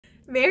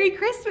Merry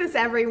Christmas,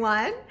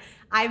 everyone.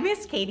 I'm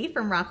Miss Katie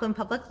from Rockland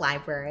Public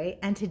Library,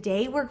 and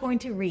today we're going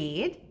to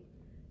read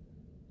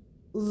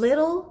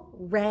Little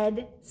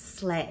Red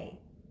Sleigh.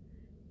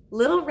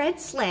 Little Red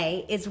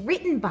Sleigh is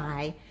written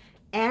by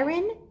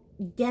Erin,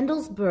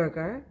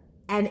 Guendelsberger,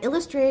 and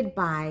illustrated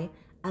by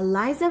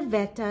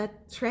Elizaveta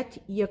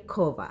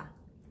Tretyakova.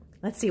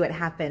 Let's see what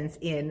happens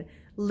in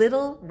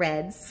Little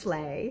Red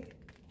Sleigh.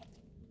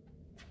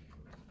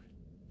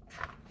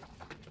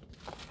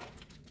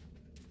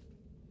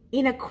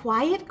 In a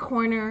quiet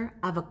corner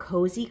of a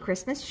cozy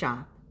Christmas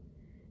shop,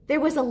 there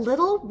was a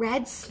little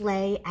red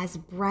sleigh as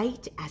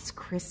bright as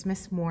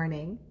Christmas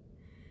morning.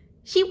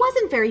 She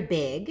wasn't very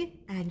big,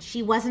 and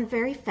she wasn't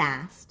very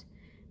fast,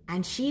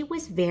 and she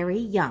was very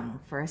young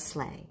for a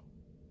sleigh.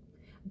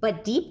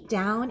 But deep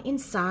down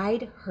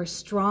inside her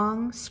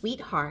strong,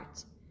 sweet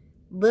heart,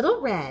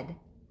 Little Red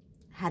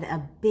had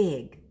a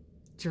big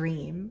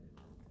dream.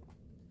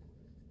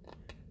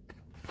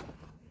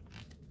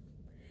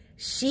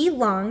 She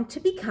longed to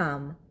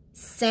become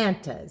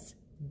Santa's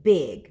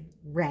big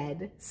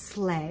red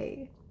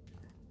sleigh.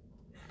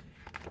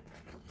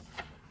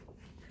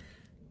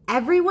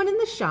 Everyone in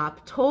the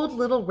shop told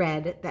Little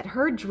Red that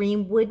her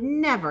dream would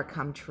never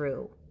come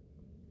true.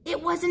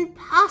 It was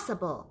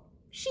impossible.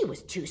 She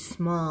was too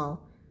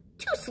small,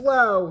 too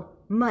slow,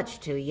 much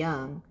too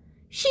young.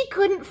 She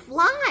couldn't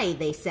fly,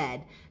 they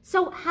said,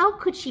 so how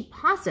could she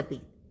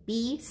possibly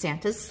be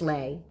Santa's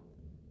sleigh?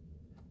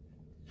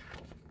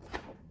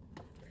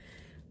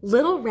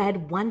 Little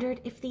Red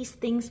wondered if these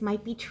things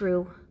might be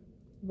true.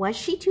 Was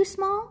she too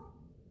small?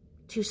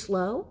 Too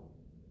slow?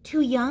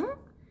 Too young?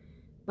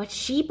 But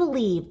she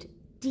believed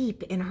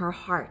deep in her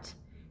heart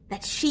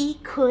that she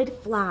could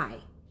fly.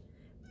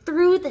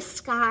 Through the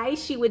sky,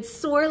 she would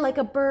soar like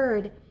a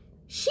bird.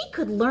 She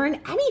could learn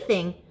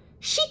anything.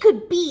 She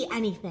could be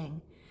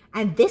anything.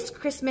 And this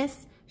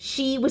Christmas,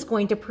 she was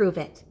going to prove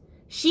it.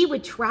 She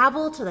would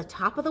travel to the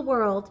top of the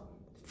world,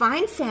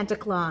 find Santa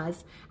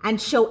Claus, and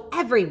show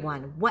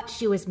everyone what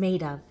she was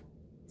made of.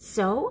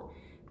 So,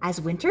 as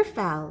winter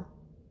fell,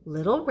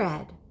 Little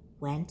Red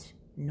went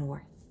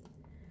north.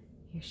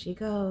 Here she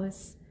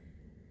goes,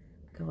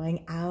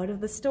 going out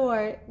of the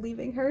store,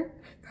 leaving her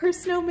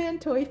snowman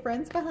toy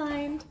friends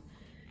behind.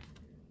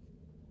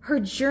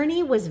 Her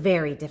journey was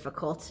very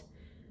difficult.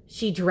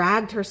 She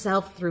dragged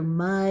herself through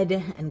mud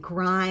and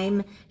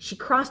grime. She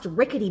crossed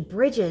rickety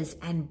bridges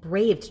and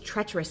braved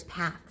treacherous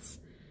paths.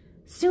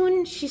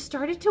 Soon, she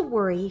started to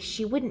worry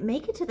she wouldn't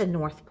make it to the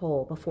North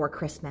Pole before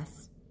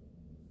Christmas.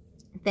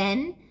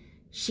 Then,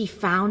 she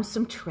found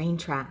some train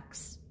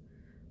tracks.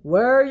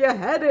 "Where are you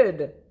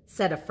headed?"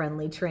 said a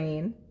friendly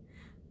train.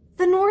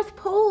 "The North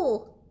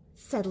Pole,"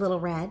 said Little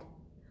Red.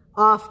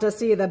 "Off to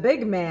see the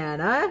big man,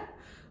 eh?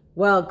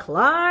 Well,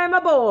 climb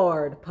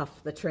aboard,"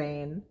 puffed the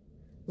train.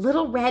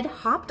 Little Red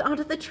hopped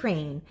onto the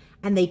train,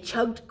 and they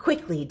chugged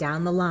quickly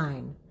down the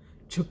line.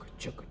 Chugga,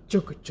 chugga,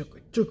 chugga,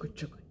 chugga, chugga,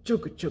 chugga,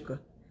 chugga, chugga.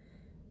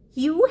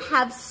 "You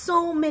have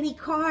so many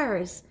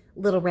cars,"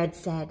 Little Red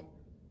said.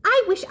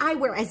 "I wish I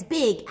were as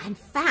big and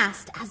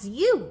fast as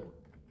you."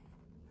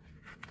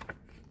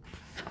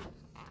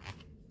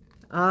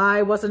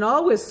 "I wasn't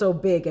always so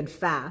big and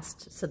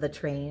fast," said the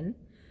train.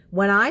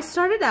 "When I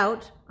started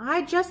out,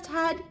 I just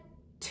had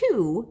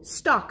 2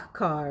 stock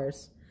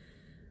cars.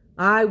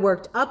 I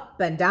worked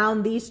up and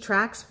down these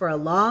tracks for a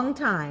long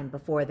time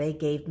before they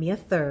gave me a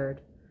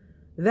 3rd.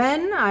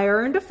 Then I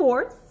earned a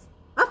 4th,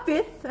 a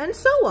 5th, and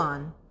so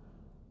on."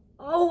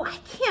 "Oh, I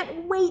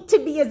can't wait to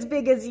be as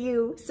big as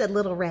you," said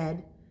Little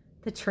Red.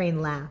 The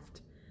train laughed.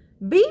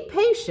 "Be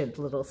patient,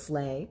 little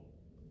sleigh.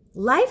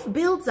 Life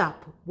builds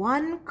up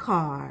 1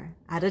 car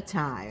at a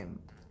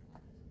time."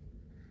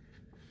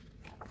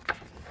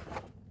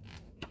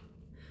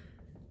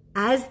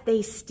 As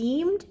they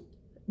steamed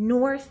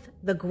north,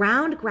 the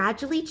ground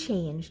gradually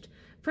changed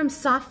from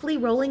softly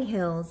rolling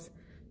hills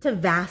to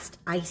vast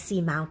icy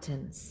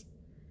mountains.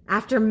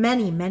 After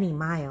many, many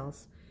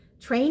miles,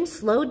 train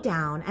slowed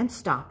down and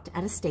stopped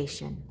at a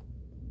station.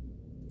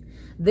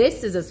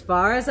 "This is as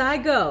far as I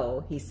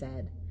go," he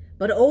said.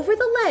 "But over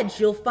the ledge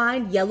you'll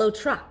find Yellow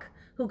Truck,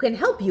 who can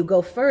help you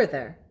go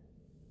further."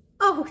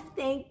 "Oh,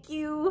 thank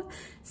you,"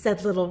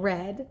 said Little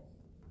Red.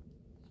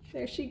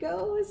 There she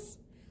goes,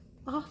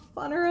 off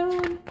on her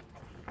own.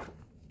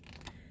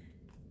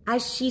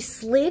 As she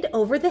slid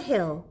over the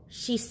hill,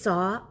 she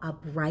saw a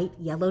bright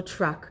yellow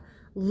truck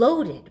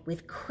loaded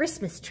with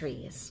Christmas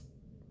trees.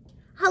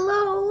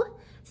 "Hello,"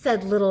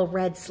 said Little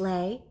Red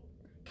Sleigh.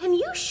 "Can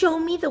you show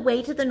me the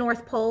way to the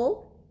North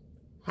Pole?"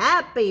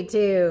 "Happy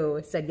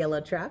to," said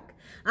Yellow Truck.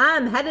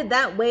 "I'm headed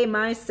that way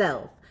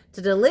myself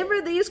to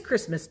deliver these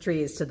Christmas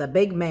trees to the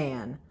big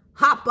man.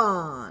 Hop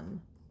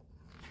on."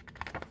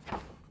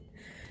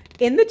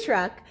 In the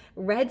truck,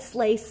 Red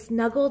Sleigh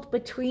snuggled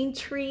between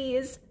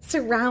trees,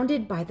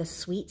 surrounded by the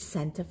sweet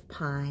scent of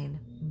pine.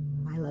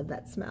 I love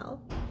that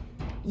smell.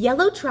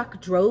 Yellow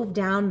Truck drove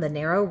down the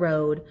narrow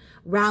road,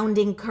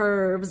 rounding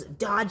curves,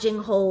 dodging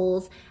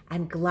holes,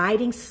 and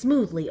gliding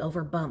smoothly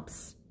over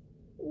bumps.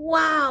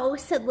 "Wow,"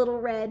 said Little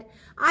Red.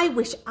 "I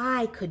wish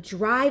I could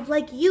drive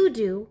like you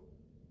do."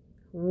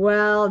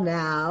 "Well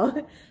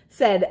now,"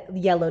 said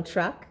Yellow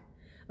Truck,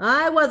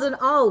 "I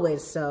wasn't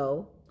always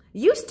so.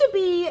 Used to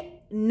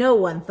be, no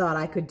one thought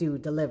I could do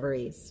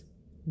deliveries.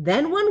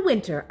 Then one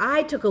winter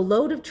I took a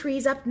load of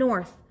trees up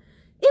north.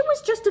 It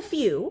was just a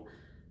few,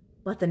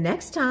 but the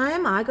next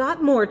time I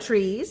got more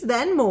trees,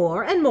 then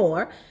more and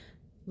more.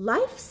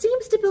 Life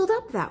seems to build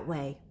up that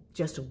way,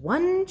 just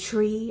one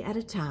tree at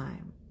a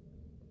time."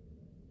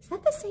 Is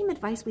that the same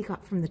advice we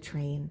got from the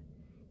train?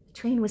 The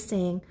train was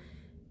saying,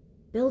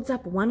 builds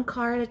up one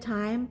car at a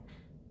time.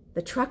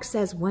 The truck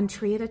says one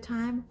tree at a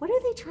time. What are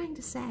they trying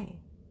to say?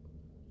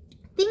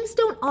 Things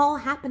don't all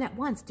happen at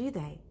once, do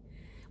they?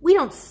 We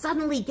don't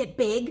suddenly get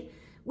big.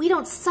 We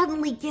don't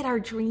suddenly get our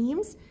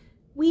dreams.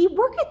 We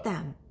work at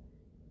them.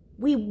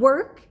 We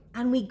work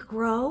and we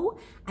grow.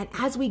 And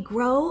as we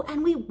grow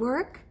and we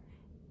work,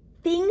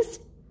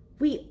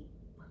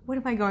 what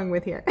am I going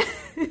with here?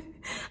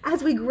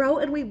 As we grow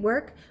and we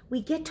work,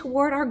 we get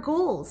toward our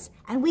goals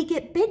and we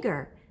get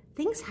bigger.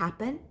 Things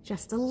happen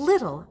just a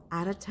little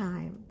at a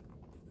time.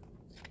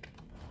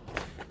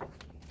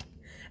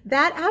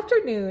 That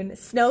afternoon,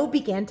 snow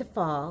began to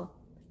fall.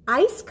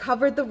 Ice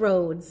covered the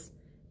roads.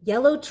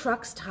 Yellow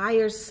Truck's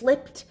tires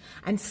slipped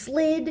and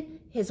slid.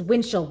 His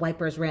windshield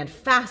wipers ran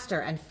faster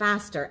and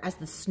faster as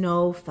the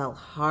snow fell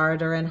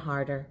harder and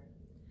harder.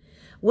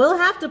 "We'll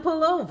have to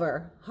pull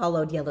over,"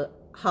 hollered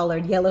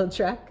Yellow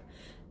Truck.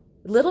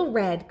 Little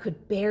Red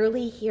could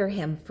barely hear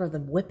him for the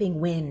whipping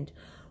wind.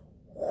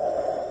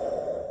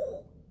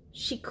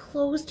 She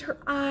closed her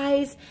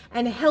eyes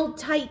and held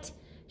tight.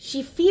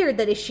 She feared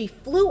that if she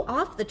flew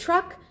off the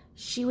truck,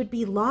 she would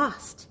be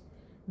lost.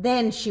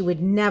 Then she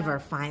would never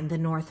find the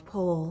North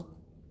Pole.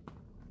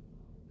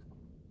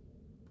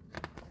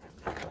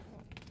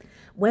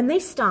 When they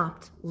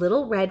stopped,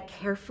 Little Red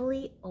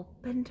carefully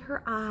opened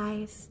her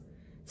eyes.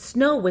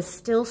 Snow was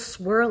still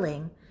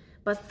swirling,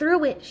 but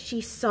through it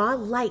she saw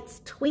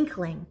lights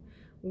twinkling,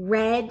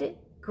 red,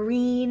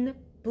 green,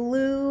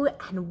 blue,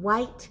 and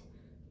white.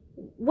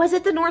 Was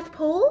it the North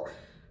Pole?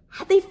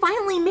 Had they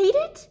finally made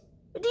it?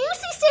 "Do you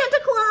see Santa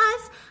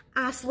Claus?"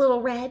 asked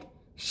Little Red.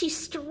 She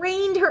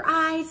strained her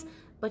eyes,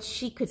 but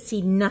she could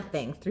see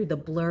nothing through the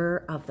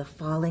blur of the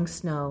falling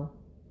snow.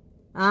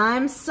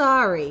 "I'm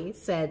sorry,"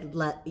 said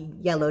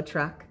Yellow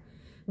Truck.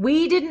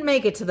 "We didn't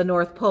make it to the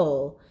North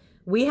Pole.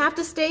 We have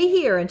to stay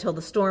here until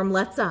the storm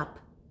lets up."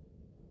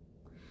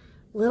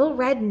 Little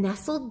Red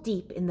nestled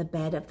deep in the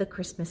bed of the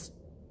Christmas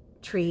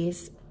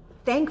trees,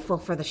 thankful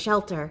for the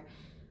shelter.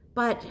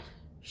 But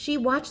she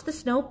watched the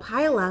snow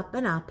pile up,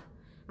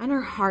 and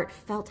her heart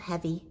felt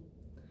heavy.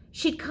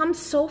 She'd come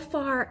so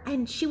far,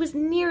 and she was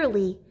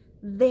nearly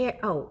there.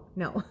 Oh,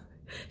 no.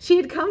 She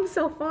had come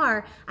so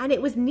far, and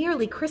it was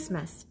nearly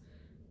Christmas.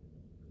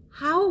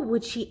 How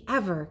would she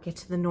ever get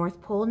to the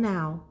North Pole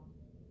now?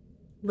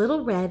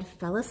 Little Red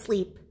fell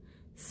asleep,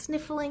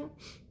 sniffling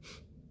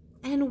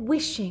and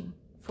wishing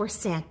for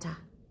Santa.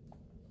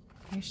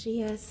 Here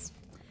she is,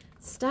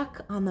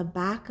 stuck on the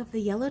back of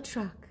the yellow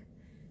truck,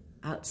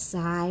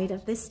 outside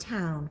of this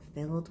town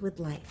filled with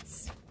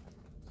lights.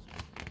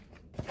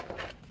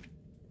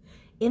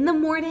 In the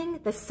morning,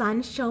 the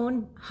sun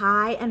shone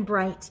high and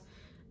bright.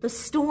 The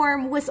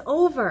storm was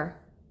over.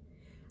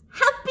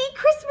 "Happy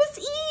Christmas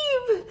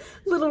Eve,"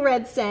 Little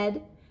Red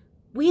said.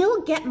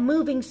 "We'll get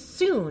moving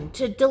soon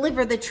to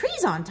deliver the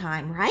trees on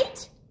time,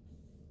 right?"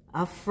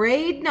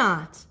 "Afraid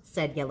not,"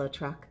 said Yellow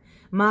Truck.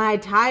 "My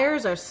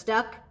tires are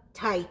stuck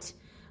tight.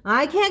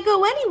 I can't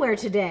go anywhere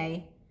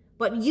today,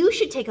 but you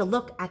should take a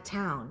look at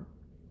town.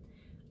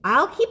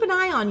 I'll keep an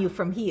eye on you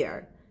from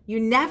here. You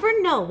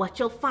never know what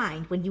you'll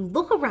find when you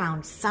look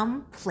around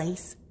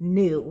someplace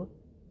new."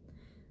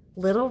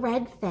 Little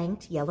Red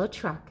thanked Yellow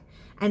Truck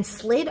and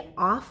slid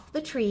off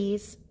the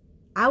trees,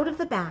 out of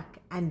the back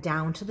and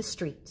down to the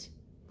street.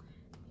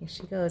 Here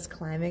she goes,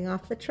 climbing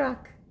off the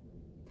truck.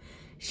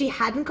 She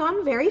hadn't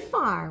gone very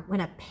far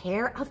when a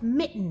pair of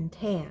mittened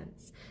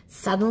hands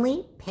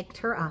suddenly picked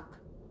her up.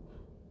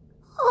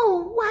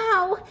 "Oh,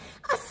 wow,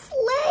 a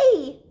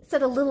sleigh,"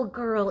 said a little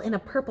girl in a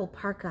purple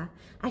parka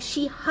as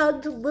she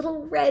hugged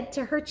Little Red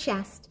to her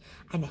chest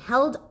and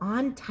held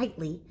on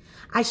tightly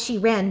as she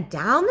ran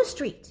down the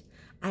street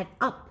and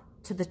up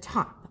to the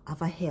top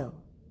of a hill.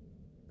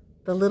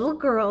 The little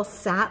girl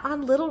sat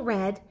on Little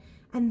Red,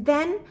 and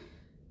then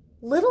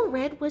Little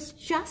Red was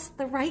just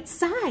the right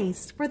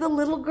size for the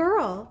little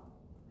girl.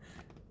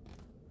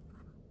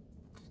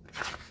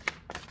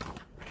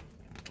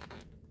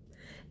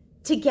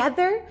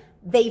 Together,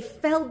 they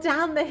fell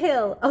down the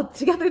hill.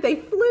 Together they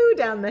flew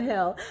down the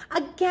hill,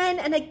 again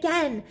and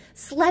again,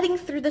 sledding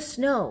through the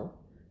snow.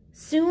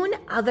 Soon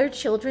other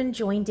children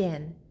joined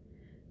in.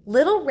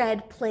 Little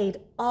Red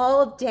played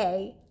all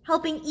day,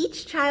 helping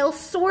each child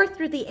soar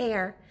through the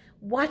air,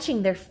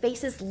 watching their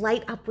faces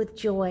light up with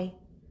joy.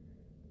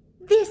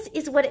 "This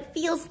is what it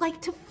feels like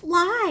to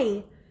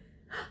fly."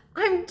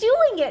 "I'm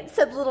doing it,"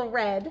 said Little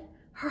Red.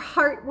 Her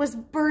heart was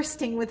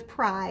bursting with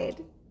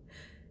pride.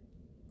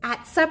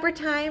 At supper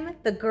time,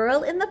 the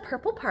girl in the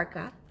purple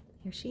parka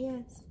Here she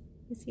is.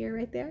 You see her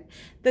right there?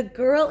 The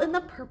girl in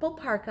the purple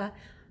parka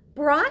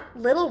brought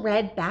Little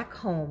Red back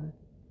home.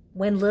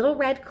 When Little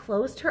Red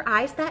closed her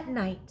eyes that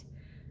night,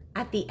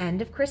 at the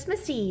end of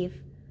Christmas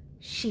Eve,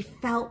 she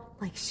felt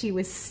like she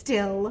was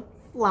still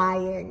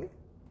flying.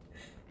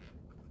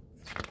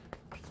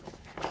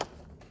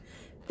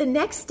 The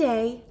next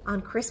day,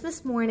 on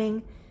Christmas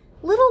morning,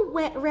 Little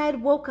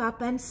Red woke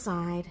up and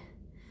sighed.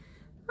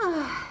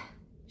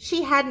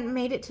 She hadn't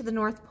made it to the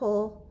North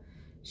Pole.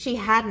 She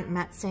hadn't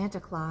met Santa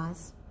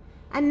Claus.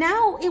 And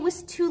now it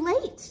was too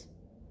late.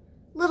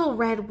 Little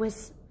Red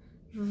was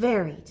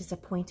very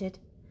disappointed,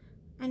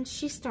 and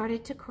she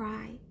started to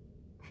cry.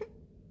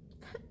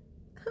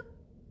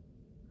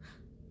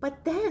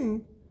 But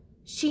then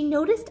she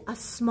noticed a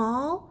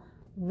small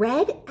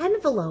red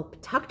envelope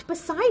tucked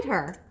beside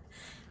her,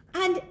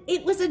 and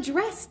it was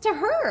addressed to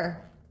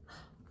her.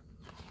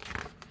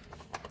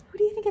 Who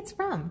do you think it's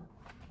from?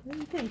 What do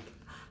you think?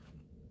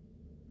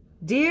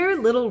 Dear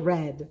Little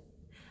Red,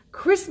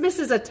 Christmas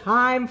is a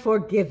time for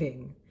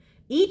giving.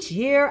 Each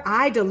year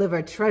I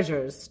deliver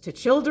treasures to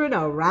children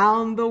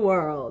around the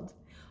world,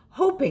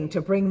 hoping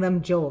to bring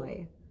them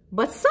joy.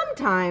 But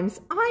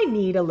sometimes I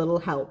need a little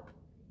help.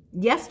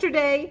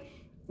 Yesterday,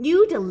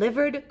 you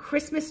delivered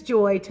Christmas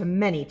joy to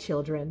many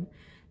children.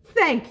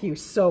 Thank you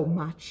so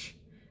much.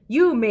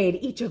 You made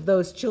each of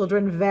those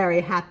children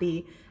very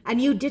happy,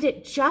 and you did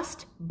it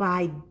just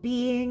by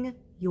being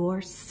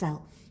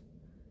yourself.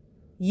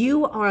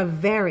 You are a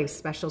very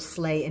special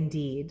sleigh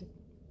indeed.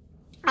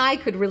 I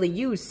could really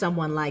use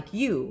someone like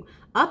you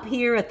up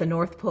here at the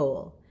North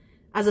Pole.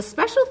 As a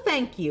special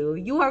thank you,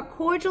 you are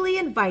cordially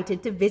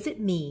invited to visit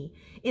me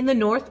in the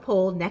North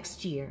Pole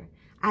next year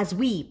as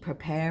we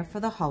prepare for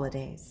the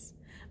holidays.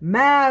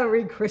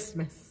 Merry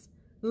Christmas.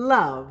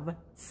 Love,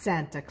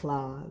 Santa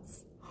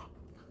Claus.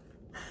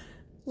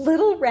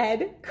 Little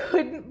Red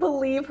couldn't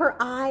believe her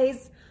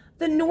eyes.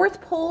 The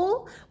North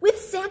Pole with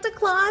Santa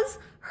Claus,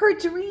 her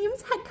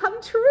dreams had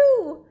come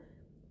true.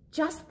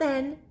 Just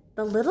then,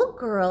 the little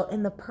girl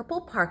in the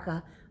purple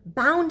parka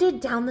bounded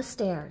down the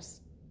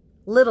stairs.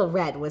 Little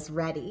Red was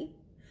ready.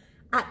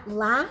 At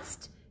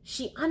last,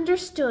 she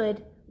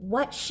understood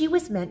what she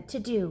was meant to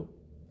do.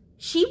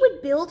 She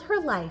would build her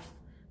life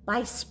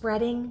by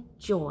spreading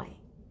joy,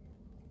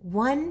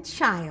 one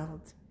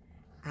child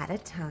at a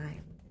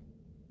time.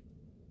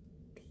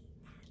 The end.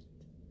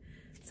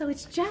 So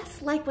it's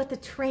just like what the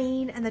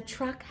train and the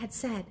truck had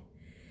said.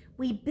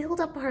 We build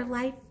up our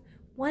life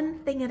one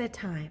thing at a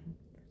time.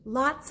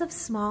 Lots of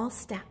small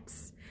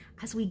steps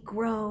as we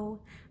grow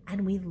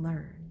and we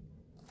learn.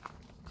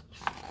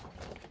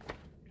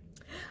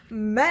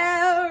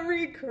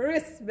 Merry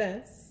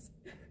Christmas.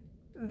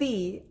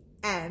 The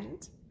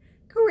end.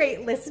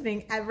 Great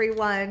listening,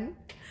 everyone.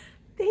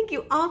 Thank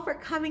you all for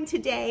coming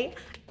today.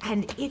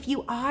 And if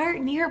you are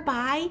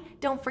nearby,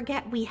 don't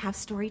forget we have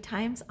story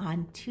times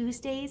on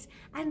Tuesdays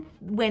and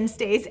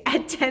Wednesdays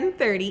at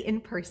 10:30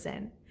 in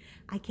person.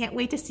 I can't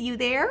wait to see you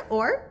there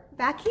or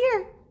back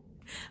here.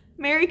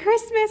 Merry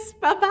Christmas.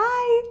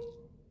 Bye-bye.